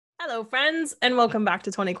Hello, friends, and welcome back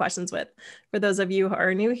to 20 Questions With. For those of you who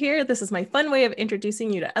are new here, this is my fun way of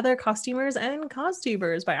introducing you to other costumers and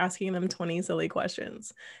costubers by asking them 20 silly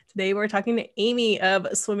questions. Today, we're talking to Amy of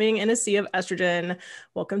Swimming in a Sea of Estrogen.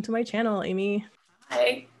 Welcome to my channel, Amy.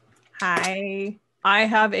 Hi. Hi. I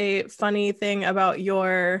have a funny thing about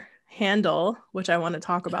your handle, which I want to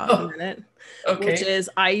talk about in a Oh, minute, which okay. is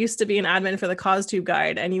I used to be an admin for the CosTube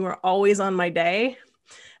Guide, and you were always on my day.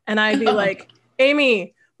 And I'd be like,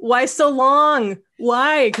 Amy, why so long?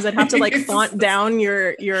 Why? Because I'd have to like font down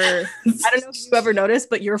your I don't know if you ever noticed,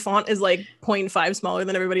 but your font is like 0.5 smaller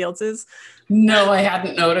than everybody else's. No, I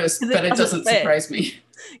hadn't noticed, Because but it it doesn't doesn't fit. surprise me.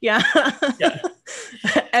 Yeah. Yeah.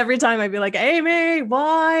 Every time I'd be like, Amy,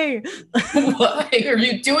 why? Why are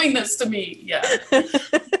you doing this to me? Yeah.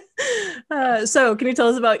 So can you tell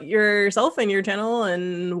us about yourself and your channel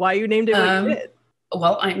and why you named it what you Um, did?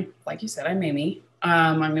 well, like you said, I'm Amy.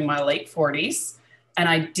 I'm in my late 40s, and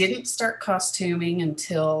I didn't start costuming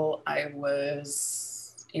until I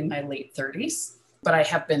was in my late 30s, but I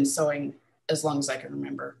have been sewing as long as I can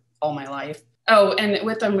remember, all my life. Oh, and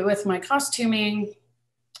with my costuming,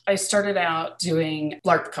 I started out doing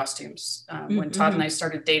LARP costumes. When Todd and Mm-hmm. I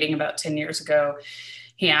started dating about 10 years ago,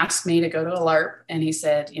 he asked me to go to a LARP and he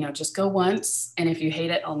said, just go once. And if you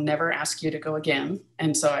hate it, I'll never ask you to go again.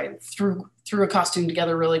 And so I threw a costume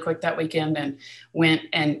together really quick that weekend and went,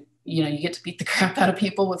 and, you get to beat the crap out of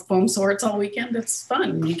people with foam swords all weekend. It's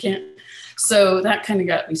fun. You can't. So that kind of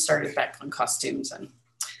got me started back on costumes.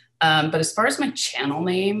 But as far as my channel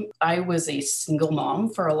name, I was a single mom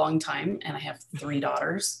for a long time, and I have 3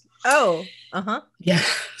 daughters. Oh, uh-huh. Yeah.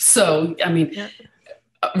 So, Yeah.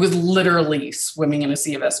 I was literally swimming in a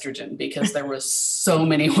sea of estrogen because there was so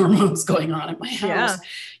many hormones going on at my house,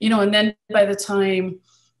 Yeah. and then by the time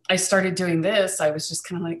I started doing this, I was just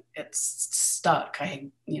kind of like, it's stuck. I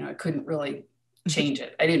couldn't really change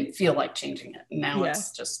it. I didn't feel like changing it. Now Yeah.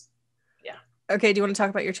 it's just, yeah. Okay, do you want to talk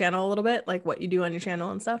about your channel a little bit? Like what you do on your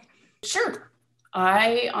channel and stuff? Sure.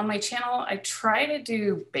 On my channel, I try to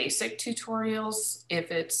do basic tutorials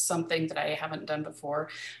if it's something that I haven't done before,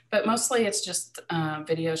 but mostly it's just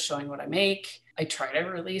videos showing what I make. I try to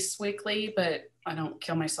release weekly, but I don't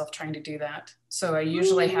kill myself trying to do that. So I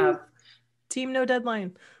usually Ooh, have, team no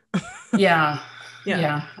deadline. yeah, Yeah.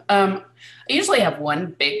 yeah. I usually have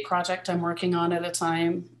one big project I'm working on at a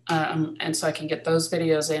time. And so I can get those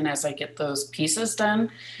videos in as I get those pieces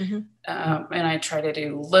done. Mm-hmm. And I try to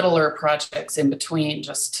do littler projects in between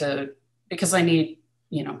because I need,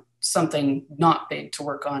 something not big to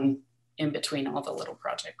work on in between all the little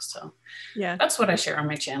projects. So Yeah. that's what I share on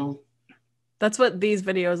my channel. That's what these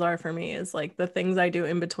videos are for me, is like the things I do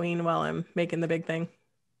in between while I'm making the big thing.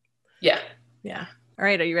 Yeah, Yeah. All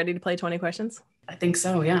right. Are you ready to play 20 questions? I think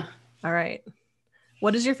so. Yeah. All right.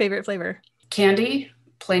 What is your favorite flavor? Candy,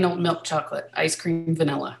 plain old milk chocolate, ice cream,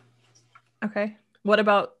 vanilla, Okay. What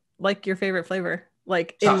about like your favorite flavor?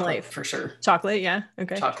 Like in chocolate life? for sure. Chocolate, yeah.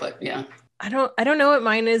 Okay. Chocolate. Yeah. I don't know what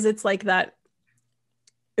mine is. It's like that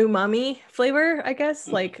umami flavor, I guess.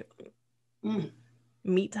 Mm. Like Mm.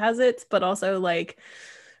 meat has it, but also like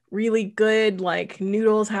really good like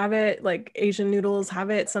noodles have it, like Asian noodles have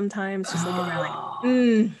it sometimes, just like a really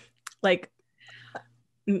Oh, like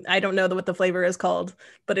I don't know what the flavor is called,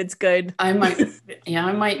 but it's good. I might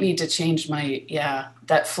need to change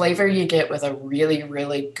that flavor you get with a really,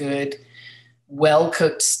 really good, well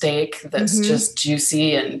cooked steak that's Hmm. just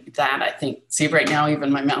juicy. And that, I think, see, right now,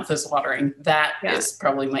 even my mouth is watering. That Yeah. is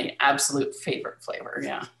probably my absolute favorite flavor.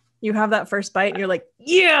 Yeah. You have that first bite and you're like,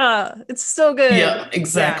 yeah, it's so good. Yeah, Yeah.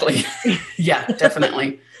 exactly. Yeah,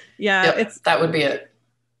 definitely. Yeah. Yep. That would be it.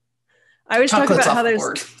 I always talk Chocolate's about how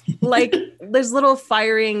off the board. there's little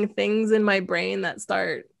firing things in my brain that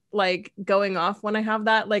start like going off when I have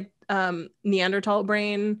that, like Neanderthal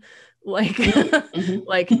brain, like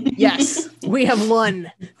like yes, Mm-hmm. we have won.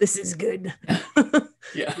 This is good.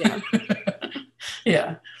 Yeah. Yeah.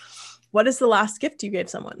 Yeah. What is the last gift you gave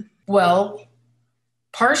someone? Well,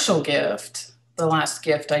 partial gift. The last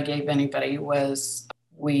gift I gave anybody was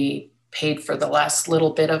we paid for the last little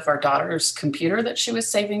bit of our daughter's computer that she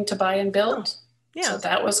was saving to buy and Oh, build. So yeah.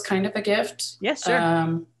 that was kind of a gift. Yes, sure.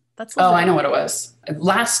 That's Oh, I lovely. know what it was.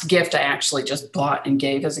 Last gift I actually just bought and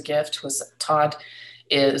gave as a gift was Todd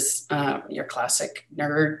is your classic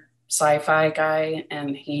nerd sci-fi guy,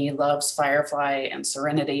 and he loves Firefly and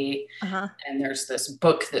Serenity. Uh-huh. And there's this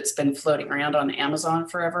book that's been floating around on Amazon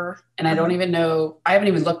forever. And I don't Uh-huh. even know, I haven't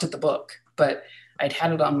even looked at the book, but I'd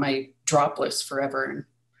had it on my drop list forever. And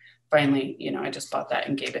finally, I just bought that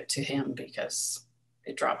and gave it to him because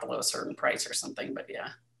it dropped below a certain price or something. But yeah,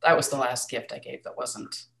 that was the last gift I gave that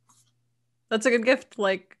wasn't. That's a good gift.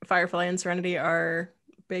 Like Firefly and Serenity are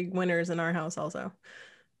big winners in our house also.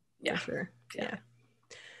 Yeah. For sure. Yeah. Yeah.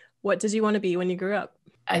 What did you want to be when you grew up?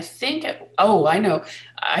 I think, I know.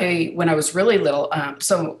 When I was really little,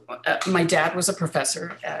 my dad was a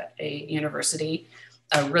professor at a university,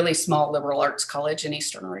 a really small liberal arts college in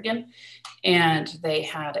Eastern Oregon. And they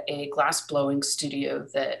had a glass blowing studio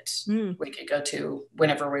that we could go to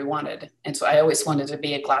whenever we wanted. And so I always wanted to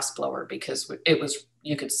be a glass blower because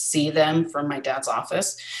you could see them from my dad's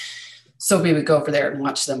office. So we would go over there and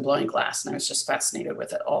watch them blowing glass. And I was just fascinated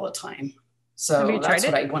with it all the time. So that's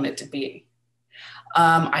what I wanted to be.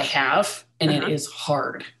 I have, and it is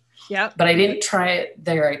hard. Yeah. But I didn't try it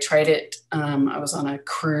there. I tried it. I was on a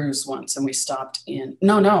cruise once and we stopped in,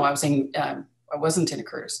 I wasn't in a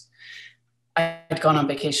cruise. I had gone on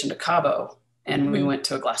vacation to Cabo and we went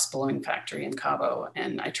to a glass blowing factory in Cabo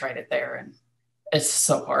and I tried it there and it's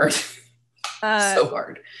so hard. So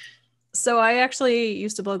hard. So I actually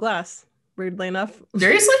used to blow glass, weirdly enough.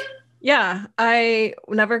 Seriously? Yeah. I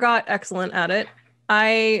never got excellent at it.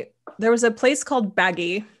 There was a place called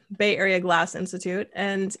Baggy, Bay Area Glass Institute,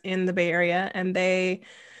 and in the Bay Area, and they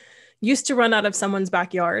used to run out of someone's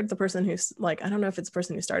backyard. The person who's like, I don't know if it's the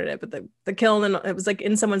person who started it, but the kiln, and it was like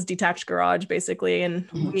in someone's detached garage basically. And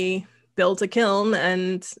we built a kiln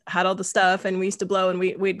and had all the stuff, and we used to blow, and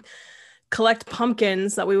we'd collect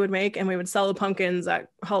pumpkins that we would make, and we would sell the pumpkins at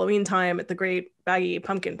Halloween time at the Great Baggy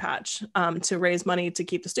Pumpkin Patch to raise money to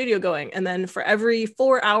keep the studio going. And then for every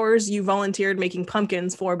 4 hours you volunteered making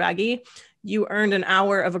pumpkins for Baggy, you earned an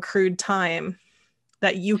hour of accrued time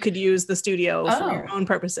that you could use the studio for your own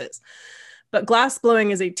purposes. But glass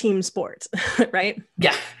blowing is a team sport, right?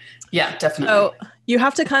 Yeah. Yeah, definitely. So you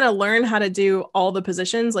have to kind of learn how to do all the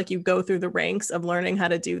positions. Like you go through the ranks of learning how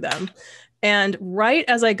to do them. And right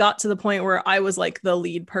as I got to the point where I was like the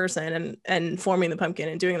lead person and forming the pumpkin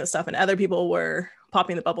and doing the stuff, and other people were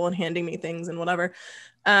popping the bubble and handing me things and whatever,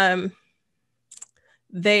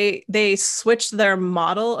 they switched their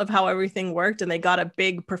model of how everything worked, and they got a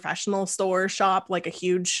big professional store shop, like a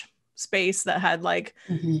huge space that had like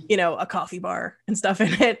a coffee bar and stuff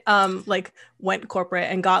in it, like went corporate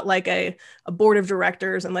and got like a board of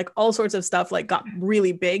directors and like all sorts of stuff, like got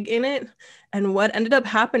really big in it. And what ended up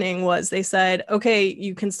happening was they said, okay,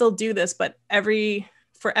 you can still do this, but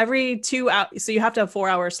for every 2 hours, so you have to have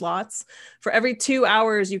 4-hour slots. For every 2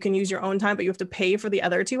 hours, you can use your own time, but you have to pay for the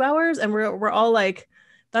other 2 hours. And we're all like,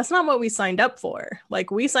 that's not what we signed up for.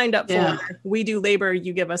 Like we signed up for, we do labor,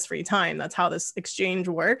 you give us free time. That's how this exchange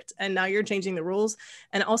worked. And now you're changing the rules.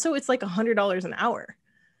 And also it's like $100 an hour.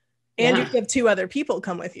 And you have 2 other people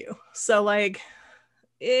come with you. So like,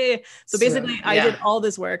 So basically I did all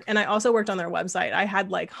this work, and I also worked on their website. I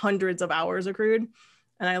had like hundreds of hours accrued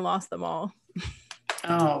and I lost them all.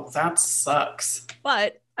 Oh, that sucks.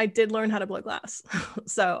 But I did learn how to blow glass.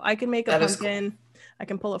 So I can make a pumpkin. Cool. I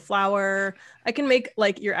can pull a flower. I can make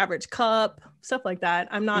like your average cup, stuff like that.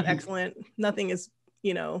 I'm not excellent. Nothing is,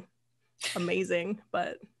 amazing,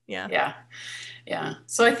 but yeah. Yeah.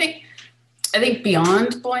 So I think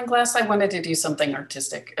beyond blowing glass, I wanted to do something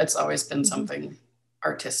artistic. It's always been something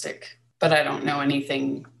artistic, but I don't know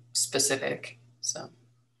anything specific. So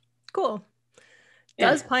cool.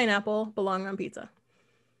 Does pineapple belong on pizza?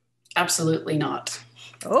 Absolutely not.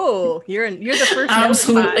 Oh, you're the first.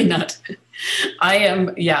 Absolutely not. I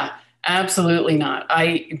am. Yeah, absolutely not.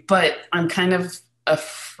 But I'm kind of a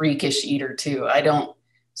freakish eater too.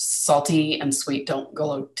 Salty and sweet don't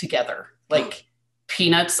go together. Like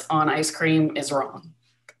peanuts on ice cream is wrong.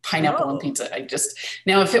 Pineapple on pizza.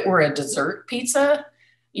 Now if it were a dessert pizza,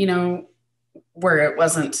 where it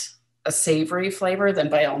wasn't a savory flavor, then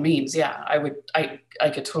by all means, I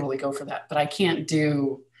could totally go for that. But I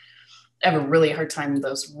have a really hard time with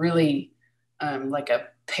those really like a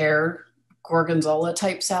pear gorgonzola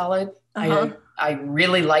type salad. I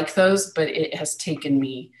really like those, but it has taken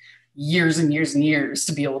me years and years and years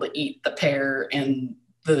to be able to eat the pear and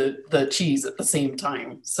the cheese at the same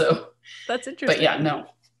time. So that's interesting. But yeah,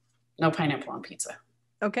 no pineapple on pizza.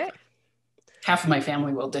 Okay. Half of my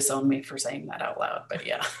family will disown me for saying that out loud, but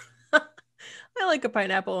yeah. I like a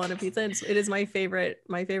pineapple on a pizza. It is my favorite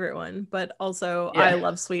one, but also I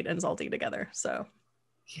love sweet and salty together. So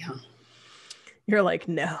yeah, you're like,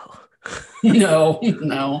 no.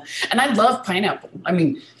 no. And I love pineapple. I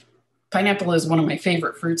mean, pineapple is one of my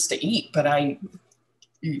favorite fruits to eat, but I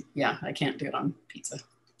can't do it on pizza.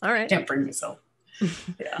 All right. I can't bring myself.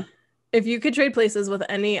 Yeah. If you could trade places with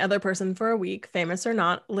any other person for a week, famous or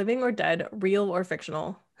not, living or dead, real or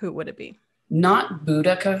fictional, who would it be? Not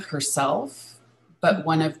Boudica herself, but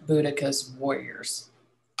one of Boudica's warriors.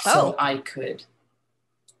 So I could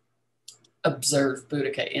observe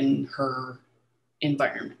Boudica in her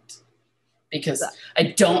environment. because I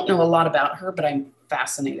don't know a lot about her, but I'm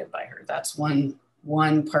fascinated by her. That's one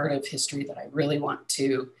part of history that I really want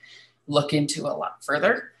to look into a lot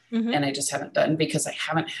further. Mm-hmm. And I just haven't done because I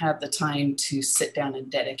haven't had the time to sit down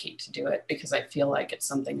and dedicate to do it, because I feel like it's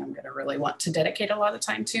something I'm going to really want to dedicate a lot of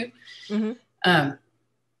time to. Mm-hmm.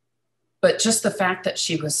 But just the fact that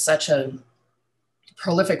she was such a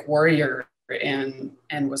prolific warrior and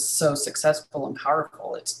was so successful and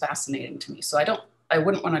powerful, it's fascinating to me. So I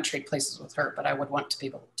wouldn't want to trade places with her, but I would want to be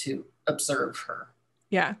able to observe her.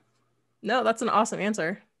 Yeah. No, that's an awesome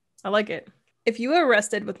answer. I like it. If you were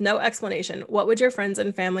arrested with no explanation, what would your friends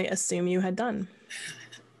and family assume you had done?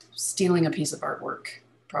 Stealing a piece of artwork,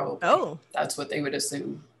 probably. Oh. That's what they would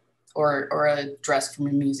assume. Or a dress from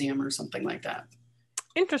a museum or something like that.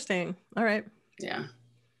 Interesting. All right. Yeah.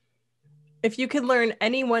 If you could learn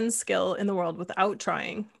any one skill in the world without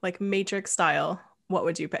trying, like Matrix style, what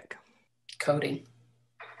would you pick? Coding.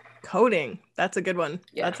 That's a good one.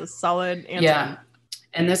 Yeah. That's a solid answer. Yeah.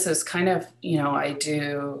 And this is kind of, I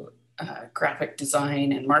do graphic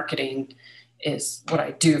design and marketing is what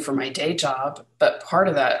I do for my day job. But part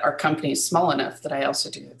of that, our company is small enough that I also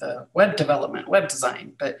do the web development, web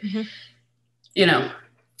design. But,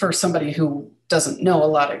 for somebody who doesn't know a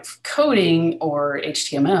lot of coding or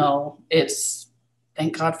HTML, it's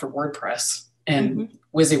thank God for WordPress and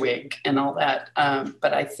WYSIWYG and all that.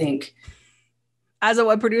 But I think as a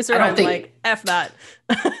web producer, I'm like, F that.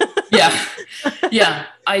 Yeah. Yeah.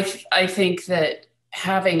 I think that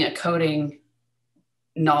having a coding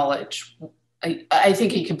knowledge, I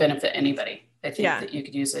think it could benefit anybody. I think that you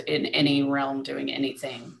could use it in any realm doing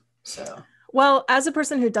anything. So. Well, as a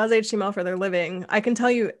person who does HTML for their living, I can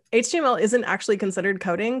tell you HTML isn't actually considered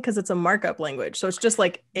coding because it's a markup language. So it's just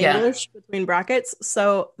like English between brackets.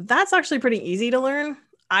 So that's actually pretty easy to learn.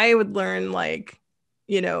 I would learn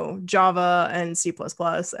Java and C++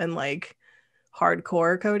 and like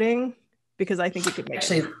hardcore coding, because I think you could make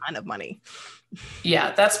a ton of money.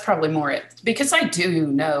 Yeah, that's probably more it, because I do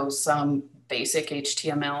know some basic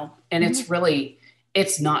HTML and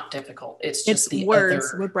it's not difficult. It's just the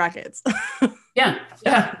words with brackets. Yeah.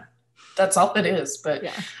 That's all it is. But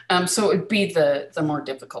so it would be the more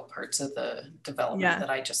difficult parts of the development that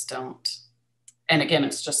I just don't. And again,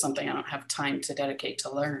 it's just something I don't have time to dedicate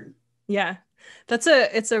to learn. Yeah.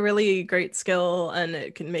 It's a really great skill, and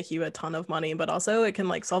it can make you a ton of money, but also it can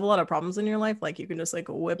like solve a lot of problems in your life. Like you can just like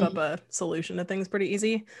whip up a solution to things pretty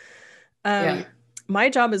easy. My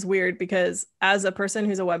job is weird because as a person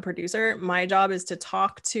who's a web producer, my job is to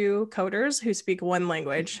talk to coders who speak one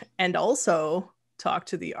language and also talk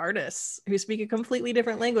to the artists who speak a completely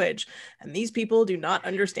different language. And these people do not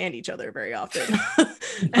understand each other very often.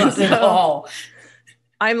 Not at all.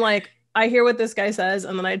 I'm like, I hear what this guy says,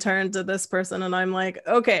 and then I turn to this person and I'm like,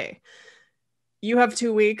 okay, you have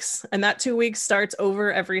 2 weeks, and that 2 weeks starts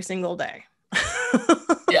over every single day.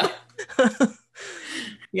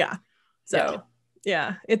 Yeah. So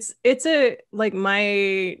it's a like,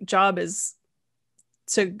 my job is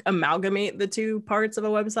to amalgamate the two parts of a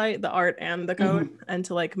website, the art and the code, and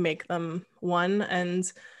to like make them one.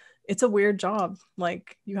 And it's a weird job.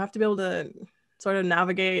 Like you have to be able to sort of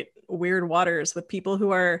navigate weird waters with people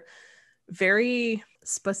who are very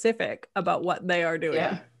specific about what they are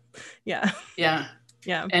doing. Yeah.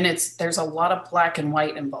 And there's a lot of black and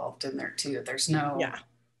white involved in there too. There's no,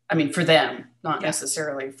 I mean, for them, not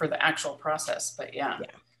necessarily for the actual process, but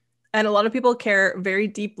And a lot of people care very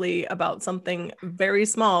deeply about something very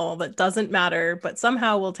small that doesn't matter, but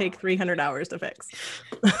somehow will take 300 hours to fix.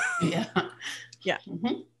 Yep.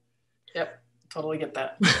 Totally get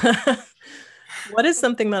that. What is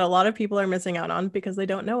something that a lot of people are missing out on because they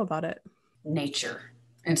don't know about it? Nature.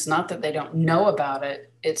 It's not that they don't know about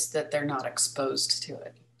it, it's that they're not exposed to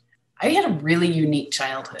it. I had a really unique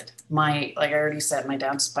childhood. Like I already said, my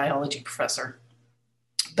dad's a biology professor,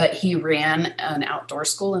 but he ran an outdoor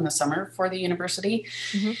school in the summer for the university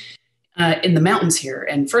in the mountains here.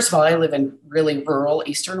 And first of all, I live in really rural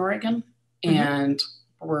Eastern Oregon, and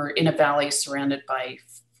we're in a valley surrounded by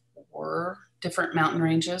 4 different mountain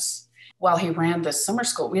ranges. While he ran this summer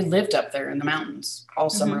school, we lived up there in the mountains all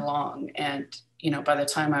summer long. And, by the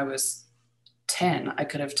time I was 10, I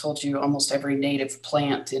could have told you almost every native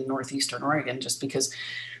plant in northeastern Oregon, just because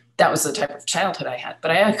that was the type of childhood I had.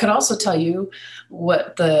 But I could also tell you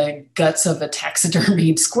what the guts of a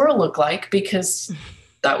taxidermied squirrel look like, because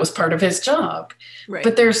that was part of his job. Right.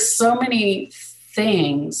 But there's so many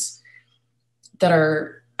things that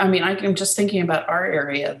are, I'm just thinking about our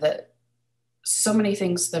area, that so many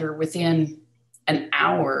things that are within an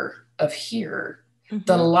hour of here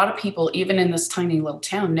that a lot of people, even in this tiny little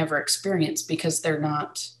town, never experience because they're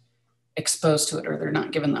not exposed to it, or they're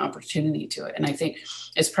not given the opportunity to it. And I think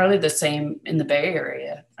it's probably the same in the Bay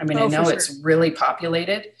Area. I mean, I know it's really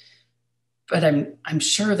populated, but I'm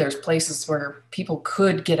sure there's places where people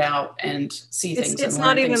could get out and see things. It's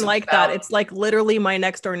not even like that. It's like literally my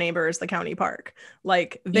next door neighbor is the county park.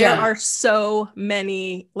 Like there are so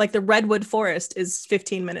many, like the Redwood Forest is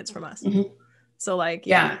 15 minutes from us. Mm-hmm. So like,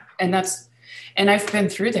 and I've been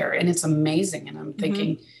through there and it's amazing. And I'm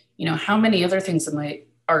thinking, you know, how many other things am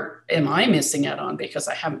I missing out on because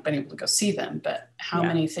I haven't been able to go see them? But how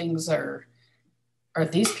many things are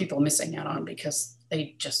these people missing out on because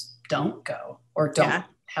they just don't go or don't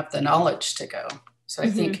have the knowledge to go? So I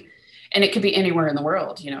think, and it could be anywhere in the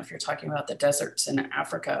world, you know, if you're talking about the deserts in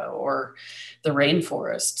Africa or the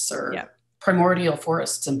rainforests or primordial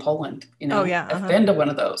forests in Poland, you know, I've been to one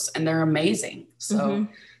of those and they're amazing. So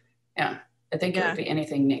I think it would be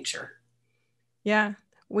anything nature. Yeah.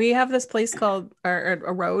 We have this place called, or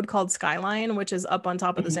a road called Skyline, which is up on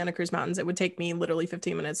top of the Santa Cruz Mountains. It would take me literally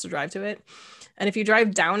 15 minutes to drive to it. And if you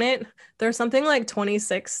drive down it, there's something like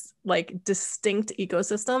 26 like distinct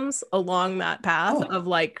ecosystems along that path of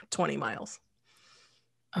like 20 miles.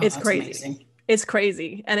 It's crazy. Amazing. It's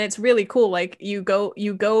crazy. And it's really cool. Like you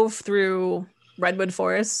go through redwood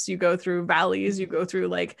forests, you go through valleys, you go through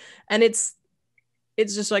like, and it's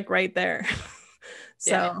just like right there.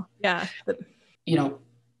 So you know,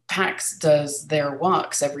 PAX does their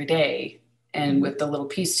walks every day and with the little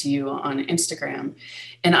piece to you on Instagram.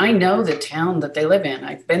 And I know the town that they live in.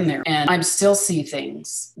 I've been there and I still see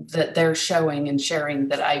things that they're showing and sharing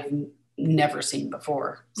that I've never seen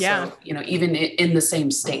before. Yeah. So, you know, even in the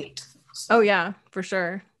same state. So. Oh yeah, for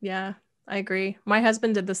sure. Yeah, I agree. My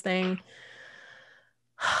husband did this thing.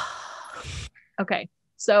 Okay.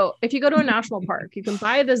 So if you go to a national park, you can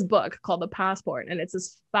buy this book called The Passport, and it's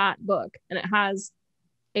this fat book, and it has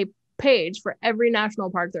a page for every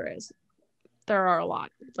national park there is. There are a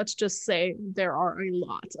lot. Let's just say there are a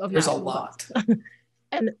lot of There's a lot.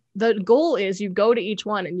 And the goal is you go to each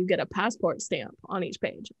one and you get a passport stamp on each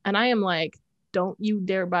page. And I am like, don't you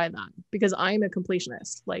dare buy that, because I'm a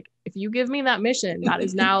completionist. Like if you give me that mission, that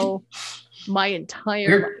is now my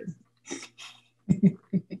entire life.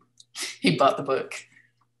 He bought the book.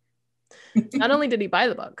 Not only did he buy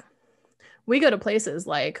the book, we go to places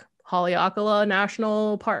like Haleakala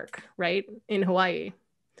National Park, right? In Hawaii.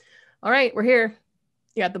 All right, we're here.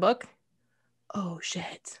 You got the book? Oh,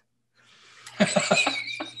 shit.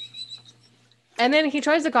 And then he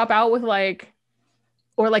tries to cop out with like,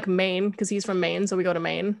 or like Maine, because he's from Maine, so we go to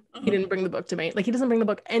Maine. He didn't bring the book to Maine. Like he doesn't bring the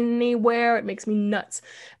book anywhere. It makes me nuts.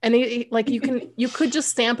 And he like you could just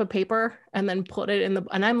stamp a paper and then put it in the,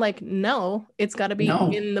 and I'm like, no, it's got to be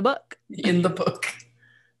in the book. In the book.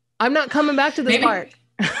 I'm not coming back to this park.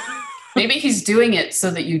 Maybe he's doing it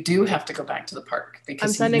so that you do have to go back to the park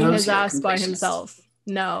because I'm sending his ass by himself.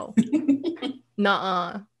 No.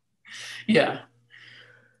 Nuh-uh. Yeah.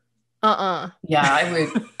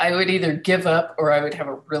 Yeah, I would either give up or I would have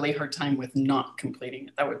a really hard time with not completing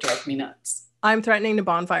it. That would drive me nuts. I'm threatening to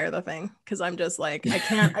bonfire the thing because I'm just like, I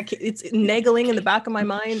can't, it's nagging in the back of my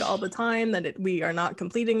mind all the time that we are not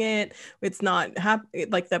completing it. It's not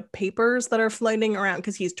like the papers that are floating around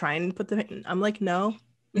because he's trying to put I'm like, no,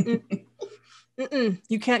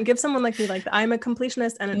 you can't give someone like me like that. I'm a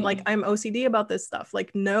completionist and like I'm OCD about this stuff.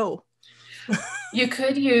 Like, no. You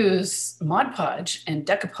could use Mod Podge and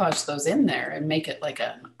decoupage those in there and make it like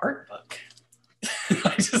an art book.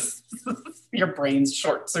 Your brain's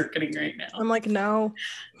short-circuiting right now. I'm like, no.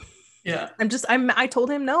 Yeah. I told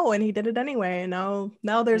him no, and he did it anyway. And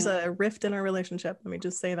now there's a rift in our relationship. Let me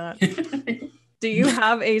just say that. Do you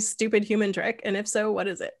have a stupid human trick? And if so, what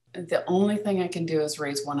is it? The only thing I can do is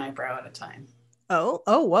raise one eyebrow at a time. Oh,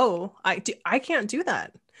 whoa. I can't do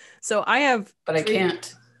that. So I have. But I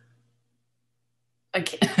can't. I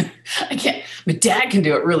can't. My dad can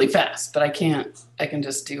do it really fast, but I can't. I can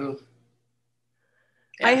just do.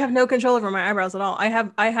 Yeah. I have no control over my eyebrows at all. I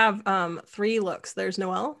have 3 looks. There's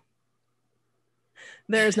Noelle.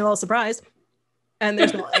 There's Noelle surprised, and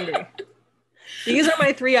there's Noelle angry. These are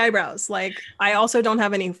my 3 eyebrows. Like I also don't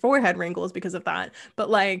have any forehead wrinkles because of that. But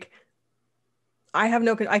like, I have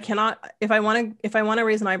I cannot. If I want to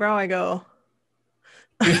raise an eyebrow, I go.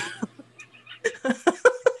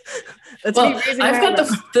 I've got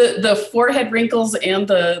the forehead wrinkles and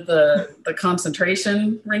the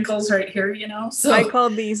concentration wrinkles right here, you know. So I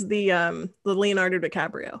call these the Leonardo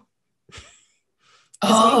DiCaprio.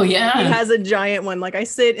 Oh he has a giant one. Like I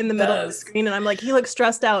sit in the middle of the screen and I'm like, he looks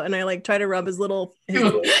stressed out, and I like try to rub his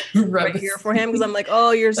right here for him because I'm like,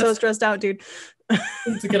 oh, you're so stressed out, dude.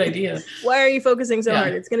 It's a good idea. Why are you focusing so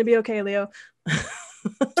hard? It's gonna be okay, Leo.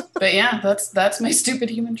 But yeah, that's my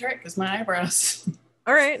stupid human trick is my eyebrows.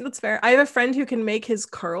 All right, that's fair. I have a friend who can make his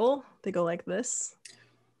curl. They go like this.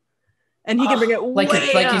 And he can bring it way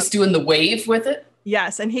like up. he's doing the wave with it.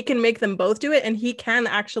 Yes, and he can make them both do it, and he can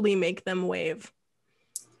actually make them wave.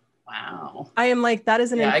 Wow. I am like, that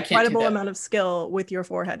is an incredible that. amount of skill with your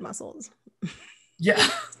forehead muscles. Yeah.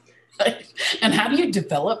 And how do you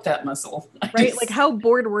develop that muscle? Right? Like, how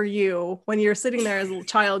bored were you when you're sitting there as a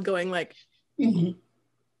child going like, mm-hmm.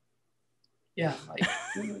 Yeah. Like,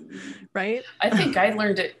 right? I think I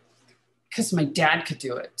learned it because my dad could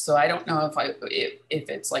do it. So I don't know if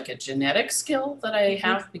it's like a genetic skill that I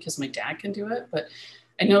have because my dad can do it, but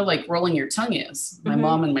I know like rolling your tongue is. My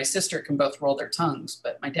mom and my sister can both roll their tongues,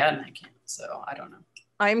 but my dad and I can't. So I don't know.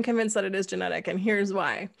 I'm convinced that it is genetic, and here's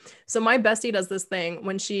why. So my bestie does this thing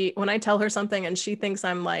when I tell her something and she thinks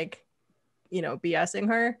I'm like, BSing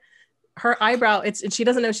her. Her eyebrow, she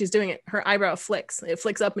doesn't know she's doing it. Her eyebrow flicks. It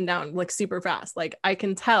flicks up and down like super fast. Like I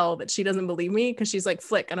can tell that she doesn't believe me because she's like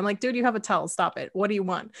flick. And I'm like, dude, you have a tell. Stop it. What do you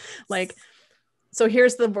want? Like, so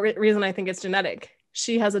here's the reason I think it's genetic.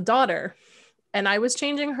 She has a daughter, and I was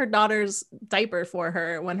changing her daughter's diaper for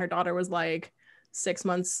her when her daughter was like 6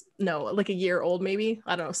 months, no, like a year old, maybe.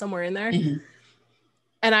 I don't know, somewhere in there. Mm-hmm.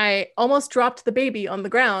 And I almost dropped the baby on the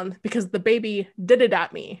ground because the baby did it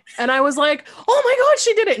at me. And I was like, oh my God,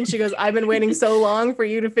 she did it. And she goes, I've been waiting so long for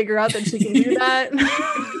you to figure out that she can do that.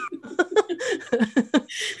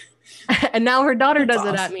 And now her daughter does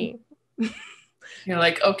it at me. You're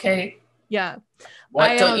like, okay. Yeah.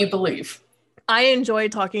 What don't you believe? I enjoy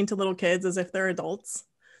talking to little kids as if they're adults.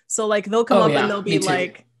 So like they'll come up and they'll be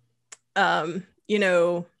like,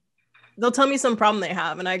 they'll tell me some problem they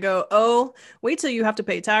have, and I go, oh, wait till you have to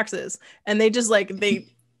pay taxes. And they just like, they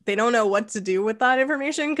don't know what to do with that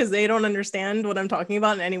information because they don't understand what I'm talking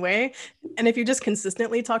about in any way. And if you just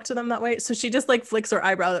consistently talk to them that way, so she just like flicks her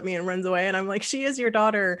eyebrow at me and runs away. And I'm like, she is your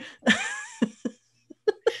daughter.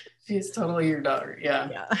 She's totally your daughter.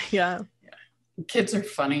 Yeah. Yeah. Kids are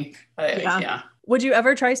funny. Yeah. Would you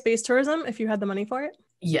ever try space tourism if you had the money for it?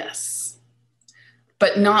 Yes.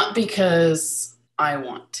 But not because I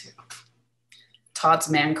want to. Todd's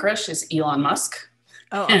man crush is Elon Musk.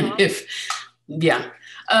 Oh, and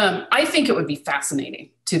I think it would be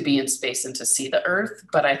fascinating to be in space and to see the Earth,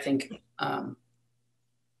 but I think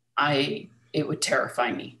it would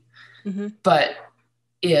terrify me. Mm-hmm. But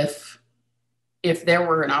if there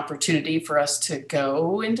were an opportunity for us to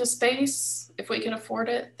go into space, if we can afford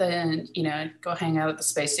it, then go hang out at the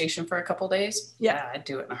space station for a couple of days. Yeah, I'd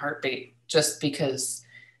do it in a heartbeat, just because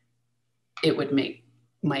it would make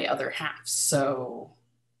my other half so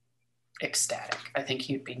ecstatic. I think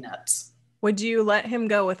he'd be nuts. Would you let him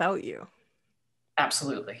go without you?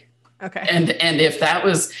 Absolutely. Okay. And if that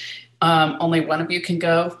was only one of you can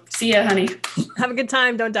go, see ya, honey. Have a good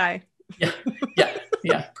time. Don't die.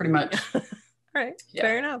 Yeah, pretty much. All right. Yeah.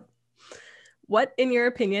 Fair enough. What, in your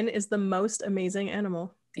opinion, is the most amazing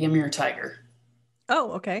animal? The Amur tiger.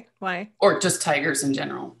 Oh, okay. Why? Or just tigers in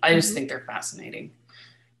general. I just think they're fascinating.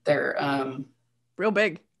 They're real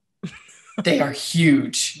big. They are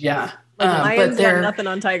huge. Yeah. Lions got nothing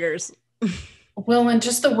on tigers. Well, and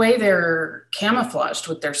just the way they're camouflaged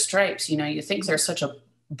with their stripes, you think they're such a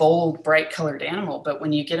bold, bright colored animal, but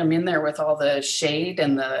when you get them in there with all the shade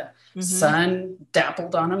and the sun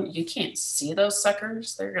dappled on them, you can't see those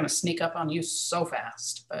suckers. They're going to sneak up on you so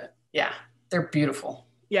fast. But yeah, they're beautiful.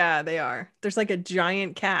 Yeah, they are. There's like a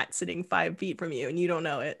giant cat sitting 5 feet from you and you don't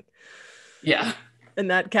know it. Yeah. And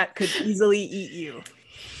that cat could easily eat you.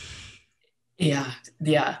 Yeah,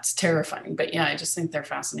 it's terrifying. But yeah, I just think they're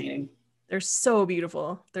fascinating. They're so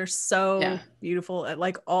beautiful. They're so beautiful at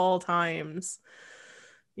like all times.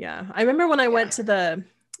 Yeah. I remember when I went to the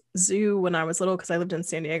zoo when I was little, because I lived in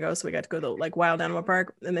San Diego, so we got to go to like Wild Animal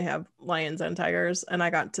Park, and they have lions and tigers, and I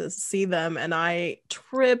got to see them, and I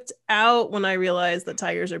tripped out when I realized that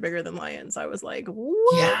tigers are bigger than lions. I was like,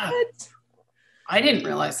 what? Yeah. I didn't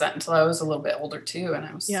realize that until I was a little bit older too, and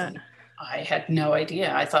I was like, I had no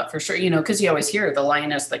idea. I thought for sure, because you always hear the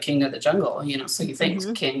lion is the king of the jungle, so you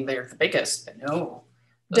think king, they're the biggest, but no.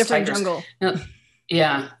 Different tigers, jungle. No,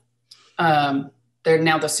 yeah. They're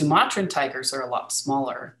now the Sumatran tigers are a lot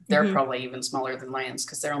smaller. They're probably even smaller than lions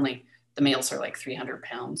because the males are like 300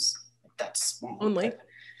 pounds. That's small. Only.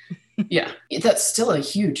 Yeah. That's still a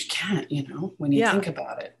huge cat, when you think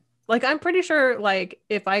about it. Like, I'm pretty sure, like,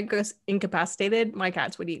 if I was incapacitated, my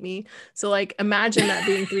cats would eat me. So, like, imagine that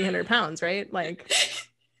being 300 pounds, right? Like,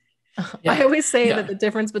 I always say that the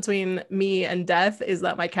difference between me and death is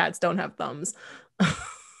that my cats don't have thumbs.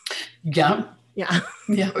 Yeah. Yeah.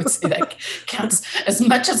 Yeah, I would say that cats, as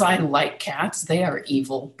much as I like cats, they are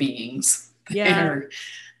evil beings.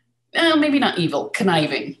 maybe not evil,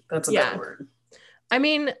 conniving. That's a better Yeah. word. I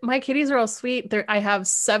mean, my kitties are all sweet. I have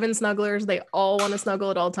 7 snugglers. They all want to snuggle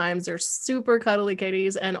at all times. They're super cuddly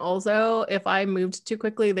kitties. And also, if I moved too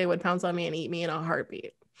quickly, they would pounce on me and eat me in a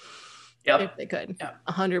heartbeat. If Yep. they could. Yep.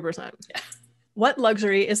 100%. Yeah. What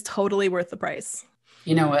luxury is totally worth the price?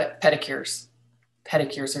 You know what? Pedicures.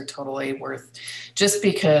 Pedicures are totally worth, just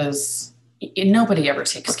because nobody ever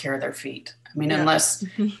takes care of their feet. I mean, unless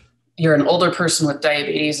you're an older person with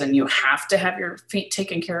diabetes and you have to have your feet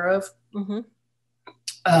taken care of,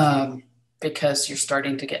 because you're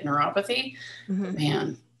starting to get neuropathy.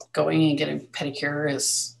 Man, going and getting a pedicure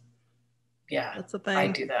is, that's the thing. I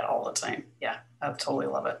do that all the time. Yeah, I totally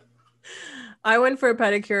love it. I went for a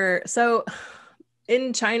pedicure. So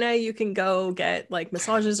in China, you can go get like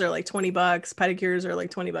massages are like $20, pedicures are like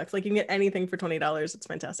 $20. Like you can get anything for $20. It's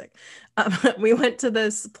fantastic. We went to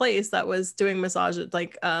this place that was doing massages,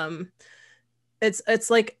 like it's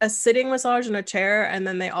like a sitting massage in a chair, and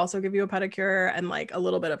then they also give you a pedicure and like a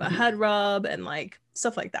little bit of a head rub and like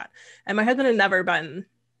stuff like that. And my husband had never been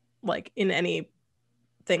like in anything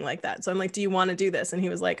like that. So I'm like, do you want to do this? And he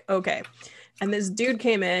was like, okay. And this dude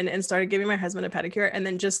came in and started giving my husband a pedicure and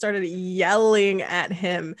then just started yelling at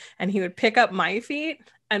him. And he would pick up my feet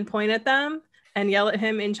and point at them and yell at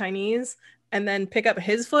him in Chinese, and then pick up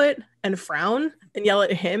his foot and frown and yell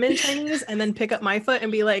at him in Chinese, and then pick up my foot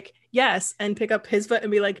and be like, yes, and pick up his foot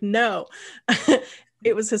and be like, no.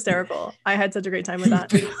 It was hysterical. I had such a great time with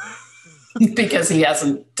that. Because he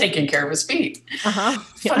hasn't taken care of his feet.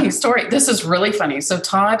 Funny story. This is really funny. So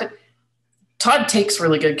Todd takes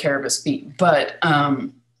really good care of his feet, but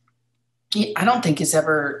I don't think he's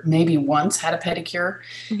ever, maybe once, had a pedicure.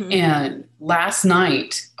 And last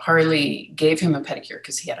night, Harley gave him a pedicure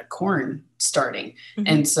because he had a corn starting.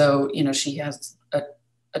 And so, you know, she has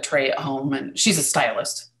a tray at home, and she's a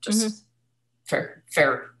stylist. Just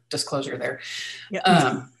fair disclosure there.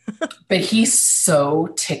 But he's so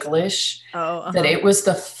ticklish that it was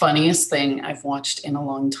the funniest thing I've watched in a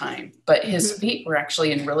long time. But his feet were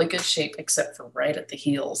actually in really good shape, except for right at the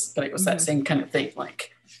heels. But it was that same kind of thing.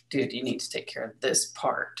 Like, dude, you need to take care of this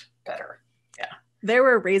part better. Yeah. There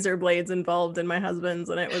were razor blades involved in my husband's,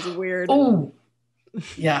 and it was weird. Oh,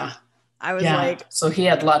 yeah. I was like, so he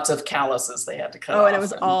had lots of calluses they had to cut off. Oh, and it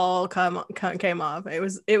was all came off. It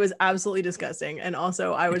was absolutely disgusting. And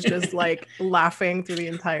also I was just like laughing through the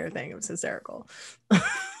entire thing. It was hysterical. I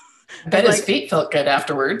bet his feet felt good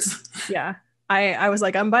afterwards. Yeah. I was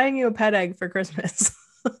like, I'm buying you a pet egg for Christmas.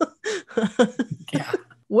 Yeah.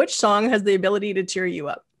 Which song has the ability to cheer you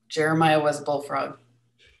up? Jeremiah Was a Bullfrog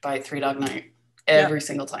by Three Dog Night. Every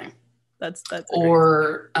single time. That's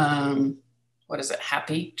or what is it?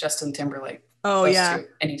 Happy, Justin Timberlake. Oh, those yeah. Two,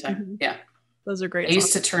 anytime. Yeah. Those are great. I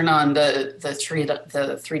used to turn on the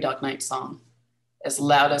Three Dog Night song as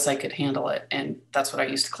loud as I could handle it. And that's what I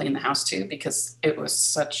used to clean the house to, because it was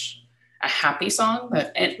such a happy song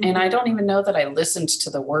that, and I don't even know that I listened to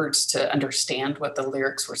the words to understand what the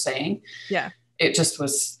lyrics were saying. Yeah. It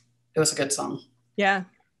was a good song. Yeah.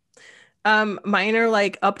 Mine are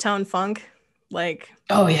like Uptown Funk. Like,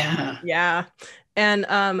 oh yeah. Yeah. And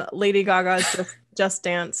Lady Gaga's Just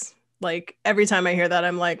Dance. Like every time I hear that,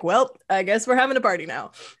 I'm like, well, I guess we're having a party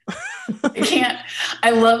now.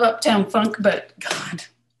 I love Uptown Funk, but God.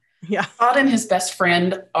 Yeah. Todd and his best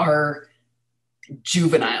friend are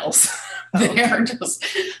juveniles. They are just,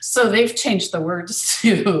 so they've changed the words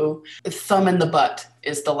to thumb in the butt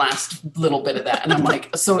is the last little bit of that. And I'm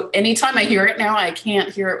like, so anytime I hear it now, I can't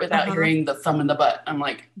hear it without hearing the thumb in the butt. I'm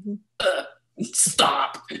like,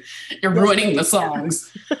 stop. You're ruining the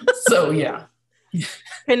songs. So yeah.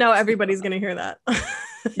 Okay, now everybody's going to hear that.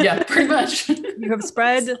 Yeah, pretty much. You have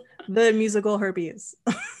spread the musical herpes.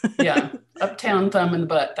 Yeah. Uptown thumb in the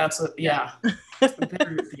butt. That's what, yeah.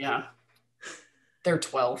 Yeah. They're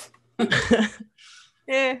 12.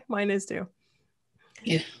 Mine is too.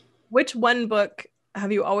 Yeah. Which one book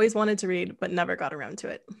have you always wanted to read but never got around to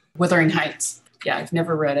it? Wuthering Heights. Yeah, I've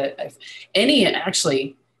never read it. In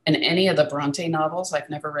any of the Bronte novels, I've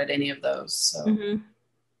never read any of those. So,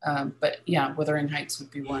 but yeah, Wuthering Heights would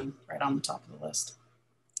be one right on the top of the list.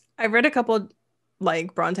 I've read a couple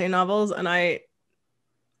like Bronte novels, and I'm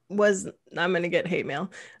going to get hate mail.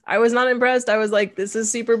 I was not impressed. I was like, this is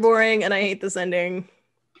super boring, and I hate this ending.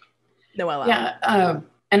 Noella. Yeah,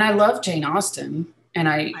 and I love Jane Austen, and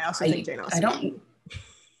I also think Jane Austen.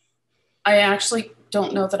 I actually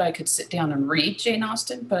don't know that I could sit down and read Jane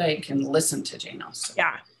Austen, but I can listen to Jane Austen.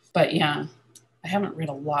 Yeah. But yeah, I haven't read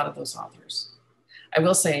a lot of those authors. I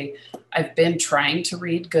will say I've been trying to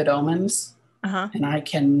read Good Omens, and I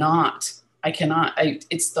cannot.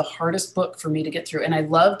 It's the hardest book for me to get through. And I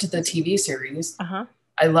loved the TV series.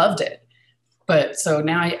 I loved it. But so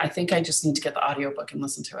now I think I just need to get the audiobook and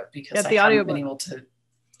listen to it because I haven't been able to.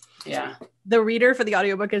 Yeah. The reader for the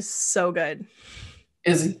audiobook is so good.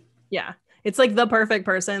 Is he? Yeah. It's like the perfect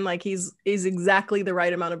person. Like he's exactly the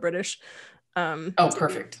right amount of British.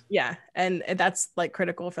 Perfect. Yeah. And that's like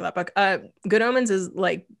critical for that book. Good Omens is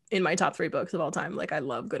like in my top 3 books of all time. Like I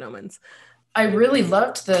love Good Omens. I really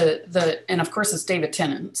loved and of course it's David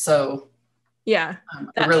Tennant. So yeah,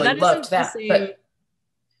 I really loved that. But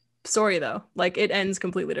story though, like it ends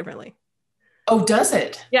completely differently. Oh, does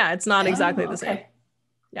it? Yeah, it's not exactly the same.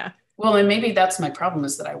 Yeah. Well, and maybe that's my problem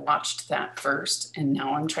is that I watched that first and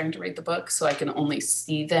now I'm trying to read the book, so I can only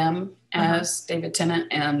see them as David Tennant.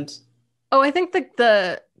 And I think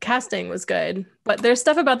the casting was good, but there's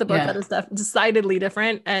stuff about the book that is decidedly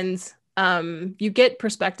different, and you get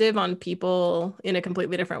perspective on people in a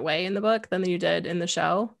completely different way in the book than you did in the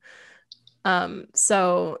show.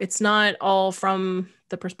 So it's not all from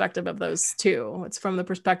the perspective of those two. It's from the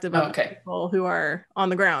perspective of people who are on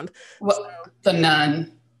the ground. Well, so. The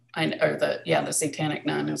nun, the satanic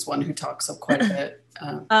nun is one who talks up quite a bit.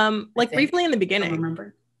 Like briefly in the beginning. I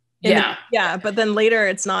remember. But then later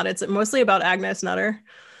it's not. It's mostly about Agnes Nutter.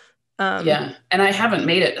 And I haven't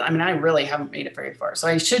made it. I mean, I really haven't made it very far. So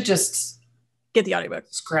I should just get the audiobook,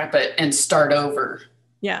 scrap it, and start over.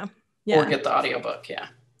 Yeah. Or get the audiobook. Yeah.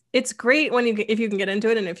 It's great if you can get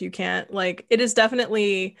into it, and if you can't, like it is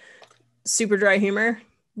definitely super dry humor,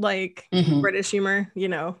 like British humor, you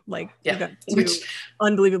know, like you got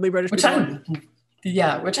unbelievably British people.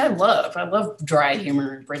 Which I love. I love dry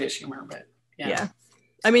humor and British humor, but yeah.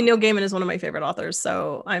 I mean, Neil Gaiman is one of my favorite authors,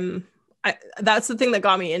 so that's the thing that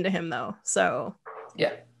got me into him though. So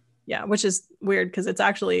yeah, which is weird because it's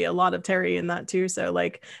actually a lot of Terry in that too. So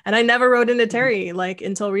like, and I never wrote into Terry like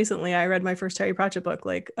until recently. I read my first Terry Pratchett book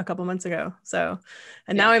like a couple months ago. So,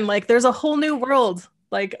 and now I'm like, there's a whole new world.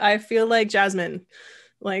 Like I feel like Jasmine.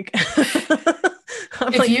 Like,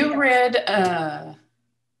 if you read, I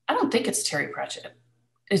don't think it's Terry Pratchett.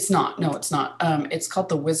 It's not. No, it's not. It's called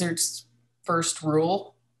The Wizard's First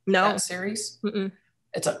Rule. No, that series.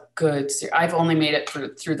 It's a good series. I've only made it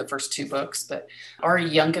through the first 2 books, but our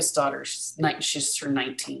youngest daughter, she's through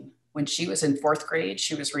 19. When she was in 4th grade,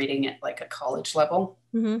 she was reading at like a college level.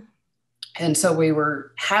 And so we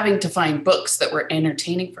were having to find books that were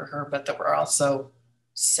entertaining for her, but that were also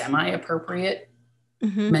semi-appropriate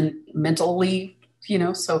mentally, you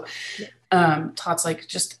know? So Todd's like,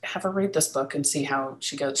 just have her read this book and see how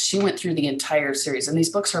she goes. She went through the entire series, and these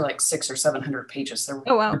books are like 600 or 700 pages. They're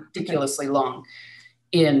ridiculously long.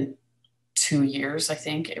 In 2 years, I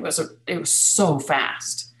think it was so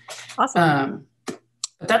fast. Awesome.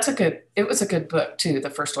 But it was a good book too. The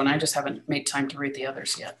first one, I just haven't made time to read the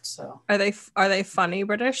others yet. So are they funny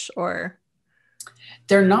British or?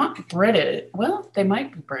 They're not British. Well, they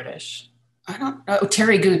might be British. I don't know.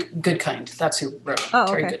 Terry Goodkind. That's who wrote them.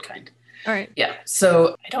 Terry Goodkind. All right. Yeah.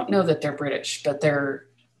 So I don't know that they're British, but they're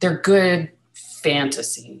good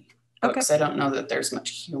fantasy books. I don't know that there's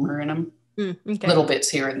much humor in them. Little bits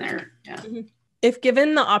here and there. Yeah. If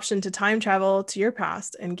given the option to time travel to your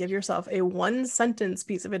past and give yourself a 1-sentence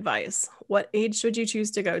piece of advice, what age would you choose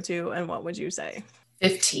to go to, and what would you say?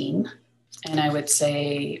 15. And I would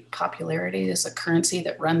say popularity is a currency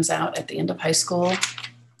that runs out at the end of high school.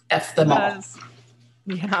 F them all.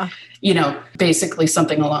 Yeah. You know, basically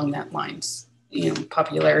something along that lines. You know,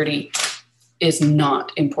 popularity is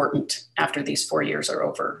not important after these 4 years are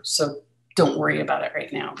over. So don't worry about it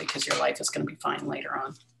right now because your life is going to be fine later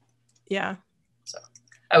on. Yeah. So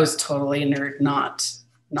I was totally a nerd,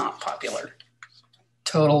 not popular.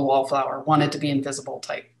 Total wallflower, wanted to be invisible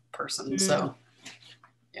type person. So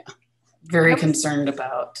yeah, very concerned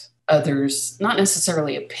about others, not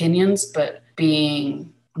necessarily opinions, but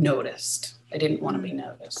being noticed. I didn't want to be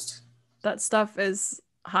noticed. That stuff is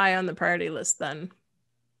high on the priority list then.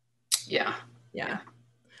 Yeah.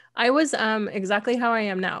 I was exactly how I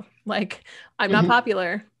am now. Like I'm not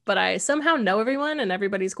popular, but I somehow know everyone and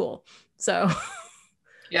everybody's cool. So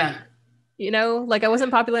yeah, you know, like I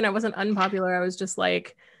wasn't popular and I wasn't unpopular. I was just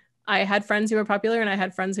like, I had friends who were popular and I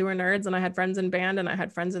had friends who were nerds, and I had friends in band and I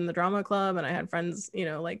had friends in the drama club and I had friends, you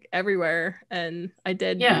know, like everywhere. And I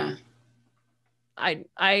did. Yeah.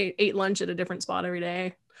 I ate lunch at a different spot every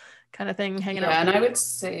day, kind of thing, hanging out. Yeah, and I would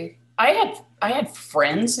say I had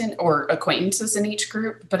friends or acquaintances in each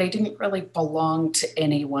group, but I didn't really belong to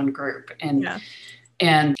any one group, and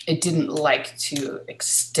I didn't like to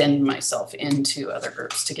extend myself into other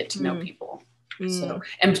groups to get to know people. So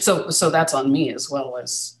that's on me as well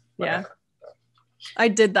as whatever. I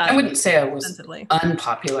did that. I wouldn't say I was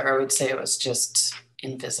unpopular. I would say I was just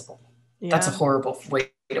invisible. That's a horrible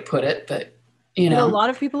way to put it, but you And a know? lot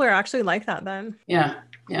of people are actually like that then. Yeah.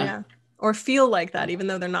 Yeah. Yeah. Or feel like that, even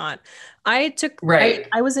though they're not. Right.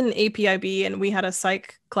 I was in APIB and we had a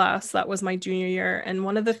psych class that was my junior year. And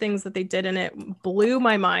one of the things that they did in it blew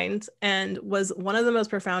my mind and was one of the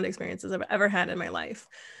most profound experiences I've ever had in my life,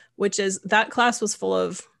 which is that class was full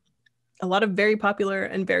of a lot of very popular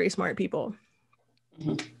and very smart people.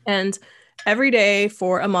 Mhm. And every day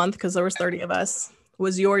for a month, because there was 30 of us,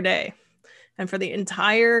 was your day. And for the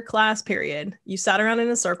entire class period, you sat around in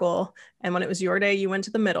a circle. And when it was your day, you went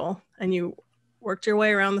to the middle and you worked your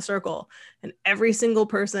way around the circle. And every single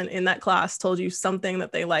person in that class told you something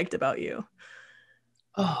that they liked about you.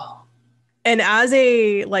 Oh, And as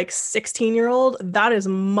a like 16-year-old, that is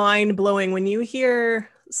mind blowing when you hear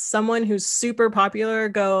someone who's super popular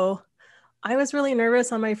go, I was really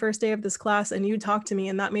nervous on my first day of this class and you talked to me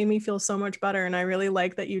and that made me feel so much better. And I really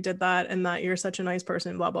like that you did that and that you're such a nice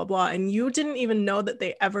person, blah, blah, blah. And you didn't even know that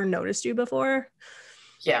they ever noticed you before.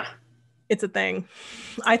 yeah. It's a thing.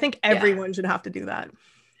 I think Yeah. everyone should have to do that.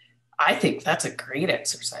 I think that's a great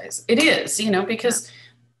exercise. It is, because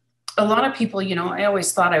a lot of people, I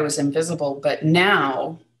always thought I was invisible, but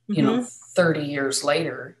now, Mm-hmm. 30 years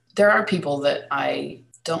later, there are people that I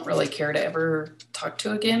don't really care to ever talk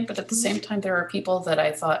to again. But at the same time, there are people that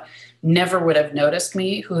I thought never would have noticed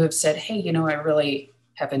me who have said, hey, I really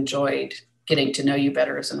have enjoyed getting to know you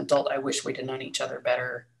better as an adult. I wish we'd have known each other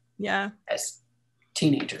better. Yeah. As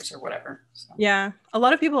teenagers or whatever. So. Yeah. A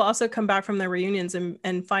lot of people also come back from their reunions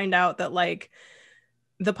and find out that like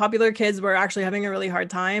the popular kids were actually having a really hard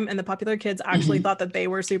time and the popular kids actually thought that they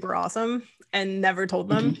were super awesome and never told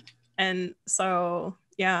them. And so,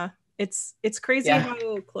 yeah, it's crazy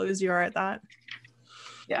how close you are at that.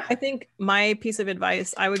 Yeah. I think my piece of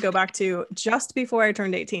advice, I would go back to just before I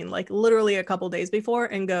turned 18, like literally a couple days before,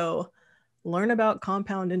 and go learn about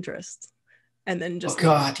compound interest. And then just, oh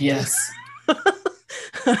God, yes.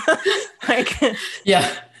 like,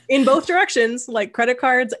 yeah, in both directions, like credit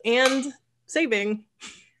cards and saving,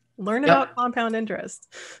 learn about compound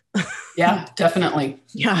interest. Yeah, definitely.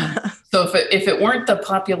 Yeah. So if it weren't the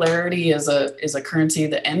popularity as a currency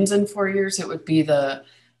that ends in 4 years, it would be the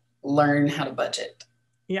learn how to budget.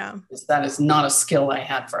 Yeah. Because that is not a skill I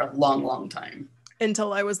had for a long, long time.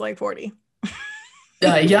 Until I was like 40.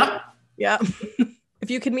 Yeah. Yeah. If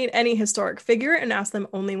you could meet any historic figure and ask them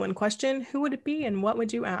only one question, who would it be and what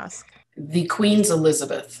would you ask? The Queen's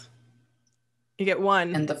Elizabeth. You get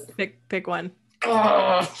one. And pick one.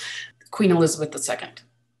 Queen Elizabeth II.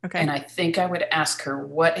 Okay. And I think I would ask her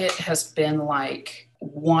what it has been like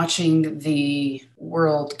watching the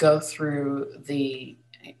world go through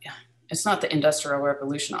it's not the Industrial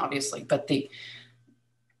Revolution, obviously, but the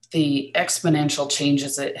exponential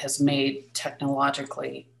changes it has made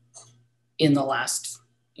technologically in the last,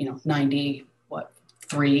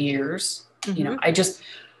 3 years. Mm-hmm. I just,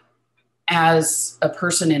 as a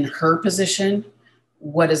person in her position,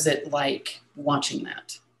 what is it like watching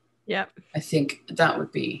that? Yeah. I think that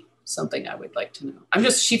would be something I would like to know.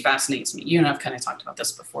 She fascinates me. You and I've kind of talked about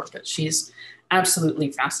this before, but she's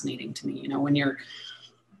absolutely fascinating to me. When you're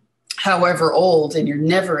however old and you're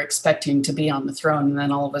never expecting to be on the throne, and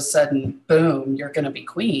then all of a sudden, boom, you're going to be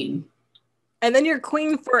queen. And then you're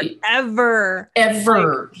queen forever.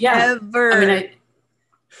 Ever. Like, yeah. Ever. I mean,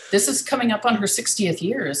 this is coming up on her 60th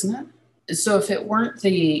year, isn't it? So if it weren't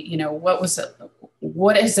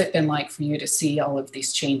what has it been like for you to see all of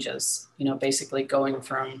these changes, basically going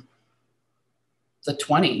from the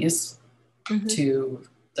 20s to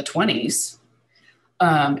the 20s?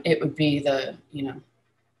 It would be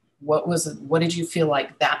what did you feel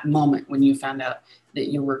like that moment when you found out that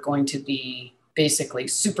you were going to be basically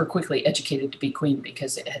super quickly educated to be queen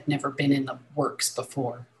because it had never been in the works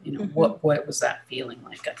before? What was that feeling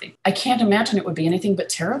like? I can't imagine it would be anything but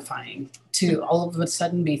terrifying to all of a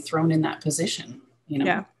sudden be thrown in that position.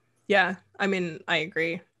 Yeah. I mean, I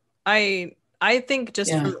agree. I think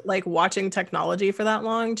just from like watching technology for that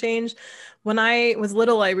long change. When I was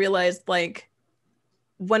little, I realized like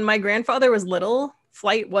when my grandfather was little,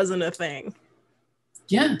 flight wasn't a thing.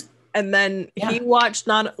 Yeah. And then he watched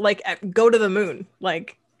not like go to the moon.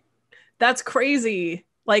 Like that's crazy.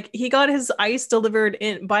 Like he got his ice delivered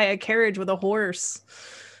in by a carriage with a horse,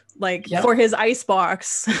 like for his ice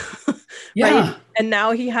box. Right. And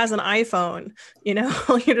now he has an iPhone,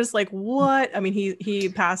 you're just like, what? I mean, he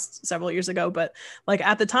passed several years ago, but like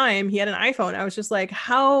at the time he had an iPhone. I was just like,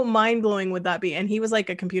 how mind blowing would that be? And he was like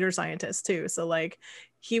a computer scientist too. So like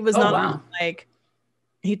he was like,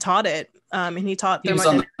 he taught it. And he taught he was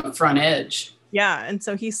on the front edge. Yeah. And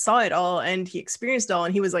so he saw it all and he experienced it all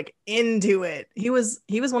and he was like into it. He was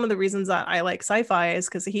one of the reasons that I like sci-fi is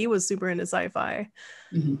because he was super into sci-fi.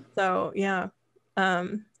 So yeah.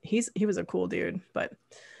 He was a cool dude, but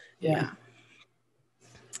Yeah.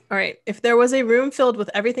 All right. If there was a room filled with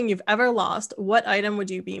everything you've ever lost, what item would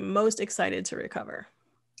you be most excited to recover?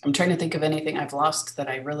 I'm trying to think of anything I've lost that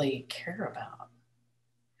I really care about.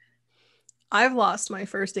 I've lost my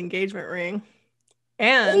first engagement ring,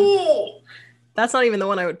 and Oh, that's not even the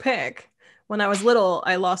one I would pick. When I was little,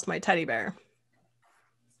 I lost my teddy bear,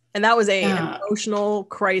 and that was an yeah. emotional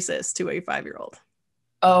crisis to a 5-year-old.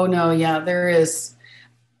 Oh no, yeah, there is.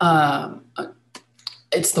 Um,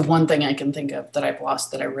 it's the one thing I can think of that I've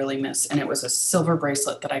lost that I really miss, and it was a silver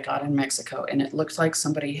bracelet that I got in Mexico, and it looked like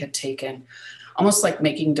somebody had taken, almost like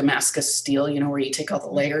making Damascus steel, you know, where you take all the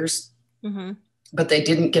layers, Mm-hmm. but they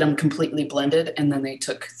didn't get them completely blended, and then they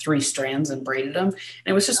took 3 strands and braided them, and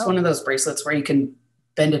it was just Oh. one of those bracelets where you can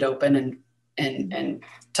bend it open and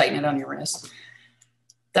tighten it on your wrist.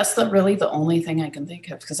 That's really the only thing I can think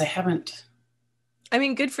of because I haven't. I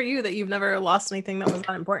mean, good for you that you've never lost anything that was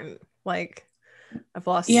that important. Like, I've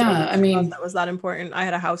lost so Yeah, much I stuff mean, that was that important. I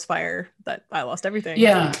had a house fire that I lost everything.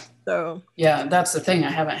 yeah, So yeah, that's the thing.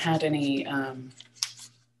 I haven't had any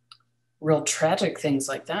real tragic things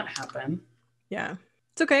like that happen. yeah,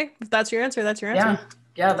 it's okay. If that's your answer, that's your answer.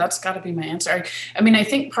 Yeah, yeah, that's got to be my answer. I mean, I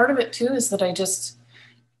think part of it too is that I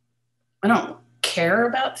don't care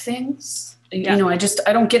about things. Yeah. You know, I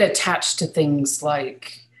don't get attached to things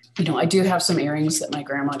like, you know, I do have some earrings that my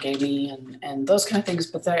grandma gave me and those kind of things,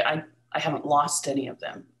 but I haven't lost any of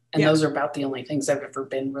them. And those are about the only things I've ever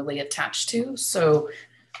been really attached to. So,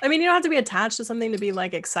 I mean, you don't have to be attached to something to be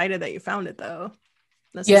like excited that you found it though.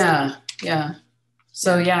 yeah, yeah.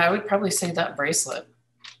 So yeah, I would probably say that bracelet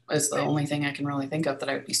is the only thing I can really think of that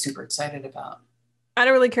I would be super excited about. I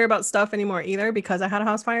don't really care about stuff anymore either because I had a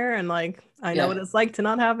house fire and like I know what it's like to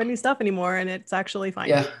not have any stuff anymore and it's actually fine.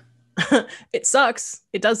 Yeah. It sucks.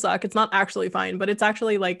 It does suck. It's not actually fine, but it's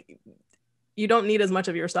actually like you don't need as much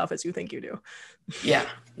of your stuff as you think you do. Yeah.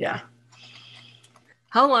 Yeah.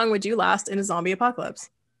 How long would you last in a zombie apocalypse?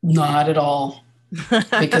 Not at all.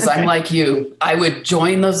 Because I'm like you. I would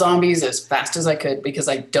join the zombies as fast as I could because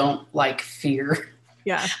I don't like fear.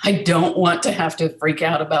 Yeah. I don't want to have to freak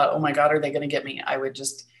out about, oh my God, are they going to get me? I would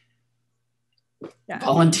just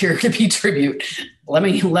volunteer to be tribute. Let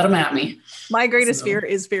them at me. My greatest fear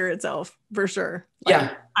is fear itself, for sure. Like,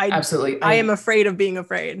 yeah, absolutely. I am afraid of being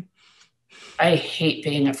afraid. I hate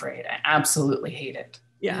being afraid. I absolutely hate it.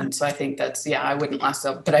 Yeah. And so I think I wouldn't last,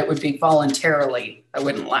 but I would be voluntarily, I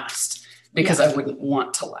wouldn't last because I wouldn't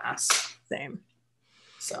want to last. Same.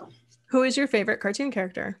 So. Who is your favorite cartoon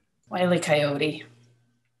character? Wile E. Coyote.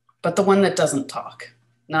 But the one that doesn't talk,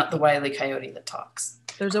 not the Wile E. Coyote that talks.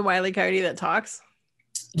 There's a Wile E. Coyote that talks?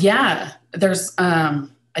 Yeah. There's, I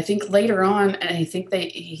think later on, I think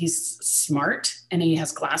he's smart and he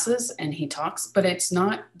has glasses and he talks, but it's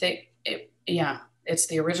not, it's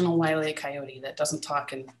the original Wile E. Coyote that doesn't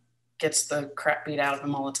talk and gets the crap beat out of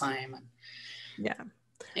him all the time. Yeah.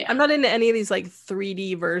 I'm not into any of these like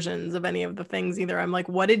 3D versions of any of the things either. I'm like,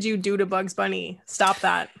 what did you do to Bugs Bunny? Stop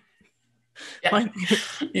that. Yeah. Like,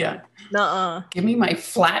 yeah. Nuh-uh. Give me my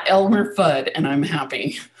flat Elmer Fudd and I'm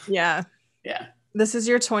happy. Yeah. Yeah. This is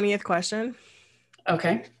your 20th question.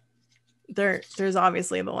 Okay. There's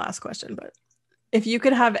obviously the last question, but if you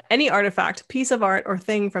could have any artifact, piece of art, or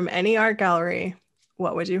thing from any art gallery,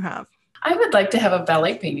 what would you have? I would like to have a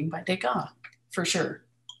ballet painting by Degas, for sure.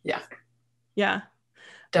 Yeah. Yeah.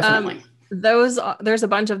 Definitely. There's a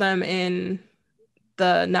bunch of them in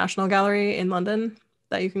the National Gallery in London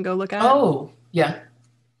that you can go look at. Oh, yeah.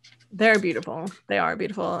 They're beautiful. They are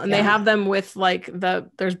beautiful. And they have them with like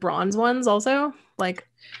there's bronze ones also, like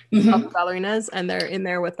ballerinas, and they're in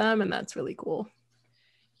there with them. And that's really cool.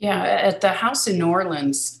 Yeah. At the house in New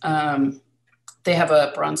Orleans, they have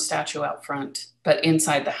a bronze statue out front, but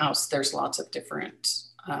inside the house, there's lots of different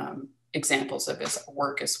examples of his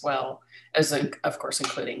work as well, as of course,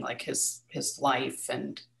 including like his life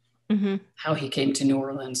and how he came to New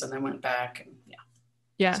Orleans and then went back. And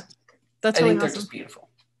yeah, that's I really think awesome. They're just beautiful.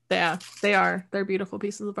 Yeah, they are. They're beautiful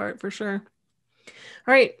pieces of art for sure.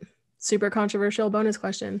 All right, super controversial bonus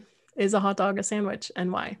question: is a hot dog a sandwich,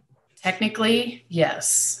 and why? Technically,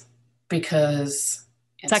 yes, because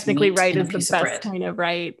technically right is the best kind of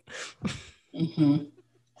right.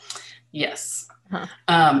 Yes.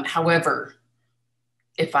 However,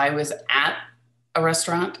 if I was at a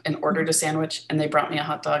restaurant and ordered a sandwich and they brought me a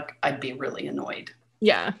hot dog, I'd be really annoyed.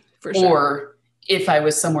 Yeah, for sure. Or if I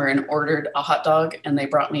was somewhere and ordered a hot dog and they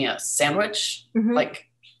brought me a sandwich, like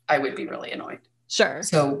I would be really annoyed. Sure.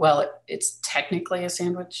 So, it's technically a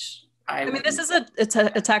sandwich. I mean, this is a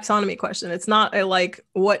taxonomy question. It's not a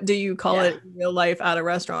what do you call it in real life at a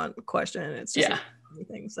restaurant question. It's just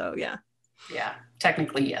anything. So yeah. Yeah,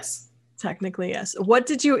 technically, yes. Technically, yes. What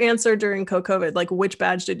did you answer during COVID? Like, which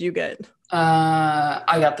badge did you get?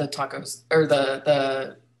 I got the tacos or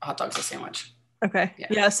the hot dogs a sandwich. Okay.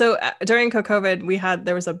 Yeah. So during COVID,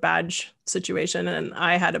 there was a badge situation, and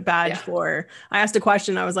I had a badge for, I asked a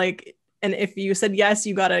question. I was like, and if you said yes,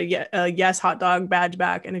 you got a yes hot dog badge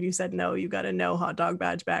back. And if you said no, you got a no hot dog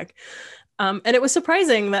badge back. And it was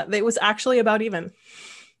surprising that it was actually about even.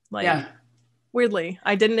 Like, weirdly,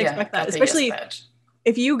 I didn't expect that, especially yes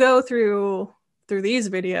if you go through these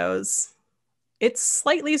videos, it's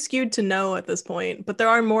slightly skewed to no at this point, but there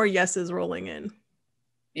are more yeses rolling in.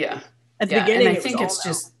 Yeah. At the beginning, and I think it's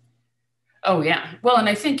just, oh yeah. Well, and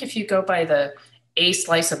I think if you go by a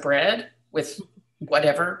slice of bread with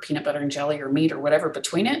whatever, peanut butter and jelly or meat or whatever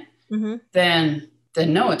between it, then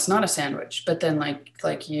no, it's not a sandwich. But then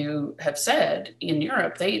like you have said, in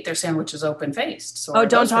Europe, they eat their sandwiches open faced. So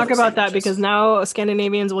don't talk about that, because now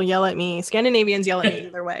Scandinavians will yell at me. Scandinavians yell at me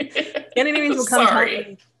either way. Scandinavians will come tell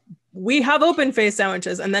me, we have open face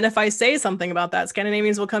sandwiches. And then if I say something about that,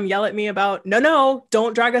 Scandinavians will come yell at me about, no,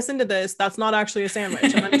 don't drag us into this. That's not actually a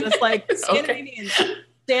sandwich. And I'm just like, Scandinavians,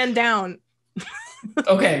 stand down.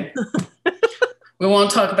 Okay. We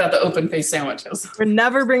won't talk about the open face sandwiches. We're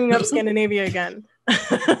never bringing up Scandinavia again.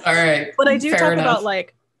 All right. But I do talk about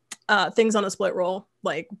like things on a split roll,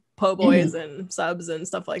 like po' boys and subs and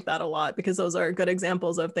stuff like that a lot, because those are good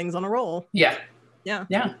examples of things on a roll. Yeah.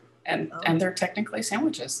 Yeah. And they're technically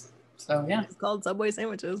sandwiches. So yeah. It's called Subway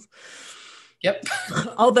sandwiches. Yep.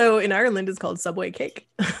 Although in Ireland it's called Subway cake.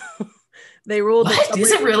 They ruled that Subway...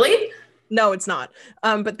 Is it really? No, it's not.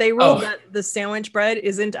 But they ruled that the sandwich bread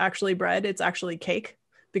isn't actually bread, it's actually cake,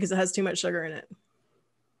 because it has too much sugar in it.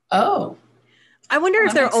 Oh. I wonder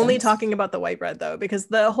if they're only talking about the white bread, though, because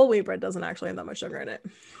the whole wheat bread doesn't actually have that much sugar in it.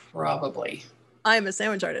 Probably. I'm a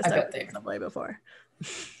sandwich artist. I bet they at Subway before.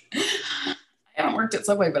 I haven't worked at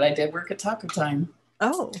Subway, but I did work at Taco Time.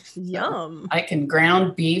 Oh, yum. I can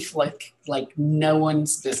ground beef like no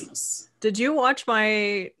one's business. Did you watch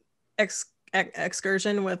my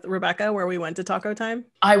excursion with Rebecca where we went to Taco Time?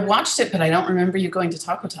 I watched it, but I don't remember you going to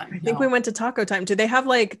Taco Time. I think we went to Taco Time. Do they have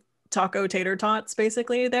like taco tater tots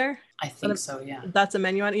basically there? I think so, yeah. That's a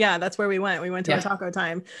menu on it. Yeah, that's where we went. We went to a Taco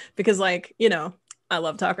Time because, like, you know, I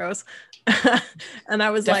love tacos. And I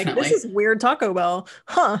was like, this is weird Taco Bell.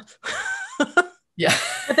 Huh. Yeah.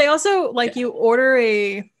 But they also, like, you order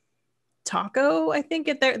a taco, I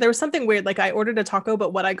think there was something weird. Like, I ordered a taco,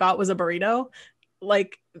 but what I got was a burrito.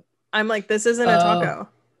 Like, I'm like, this isn't a taco.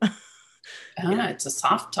 It's a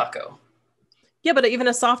soft taco. Yeah, but even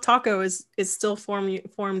a soft taco is still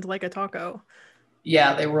formed like a taco.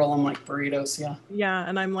 Yeah, they roll them like burritos. Yeah. Yeah,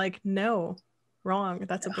 and I'm like, no, wrong.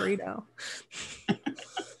 That's a burrito.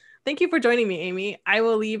 Thank you for joining me, Amy. I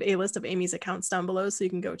will leave a list of Amy's accounts down below so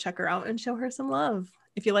you can go check her out and show her some love.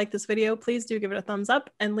 If you like this video, please do give it a thumbs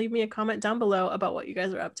up and leave me a comment down below about what you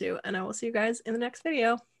guys are up to. And I will see you guys in the next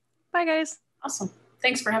video. Bye, guys. Awesome.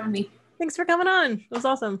 Thanks for having me. Thanks for coming on. It was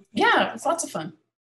awesome. Yeah, it was lots of fun.